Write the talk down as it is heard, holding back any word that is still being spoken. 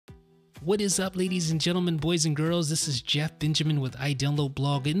What is up, ladies and gentlemen, boys and girls? This is Jeff Benjamin with iDownload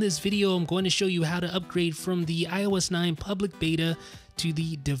Blog. In this video, I'm going to show you how to upgrade from the iOS 9 public beta to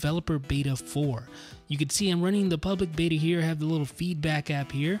the developer beta 4. You can see I'm running the public beta here. I have the little feedback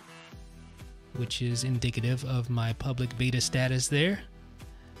app here, which is indicative of my public beta status there.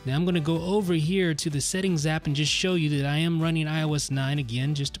 Now I'm going to go over here to the settings app and just show you that I am running iOS 9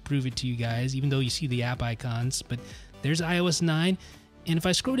 again, just to prove it to you guys, even though you see the app icons. But there's iOS 9. And if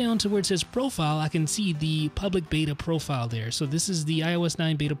I scroll down to where it says profile, I can see the public beta profile there. So this is the iOS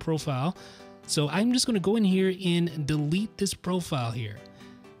 9 beta profile. So I'm just going to go in here and delete this profile here.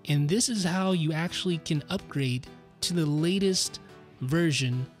 And this is how you actually can upgrade to the latest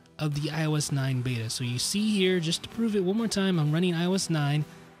version of the iOS 9 beta. So you see here, just to prove it one more time, I'm running iOS 9.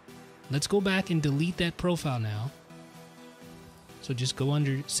 Let's go back and delete that profile now. So just go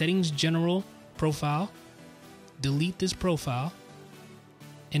under Settings, General, Profile, delete this profile.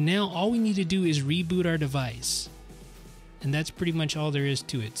 And now all we need to do is reboot our device. And that's pretty much all there is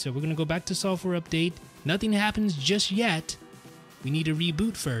to it. So we're going to go back to software update. Nothing happens just yet. We need to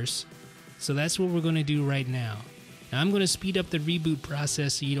reboot first. So that's what we're going to do right now. Now I'm going to speed up the reboot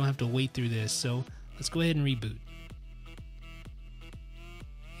process so you don't have to wait through this. So let's go ahead and reboot.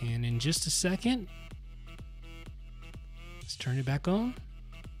 And in just a second, let's turn it back on.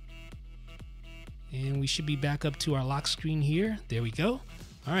 And we should be back up to our lock screen here. There we go.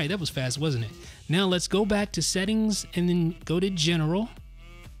 All right, that was fast, wasn't it? Now let's go back to settings and then go to general.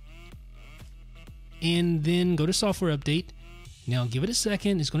 And then go to software update. Now give it a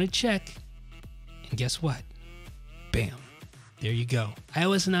second, it's gonna check. And guess what? Bam, there you go.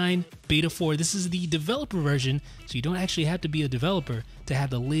 iOS 9 Beta 4, this is the developer version, so you don't actually have to be a developer to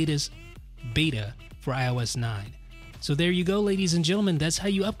have the latest beta for iOS 9. So there you go, ladies and gentlemen. That's how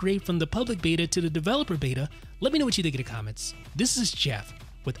you upgrade from the public beta to the developer beta. Let me know what you think in the comments. This is Jeff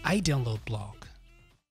with iDownload Blog.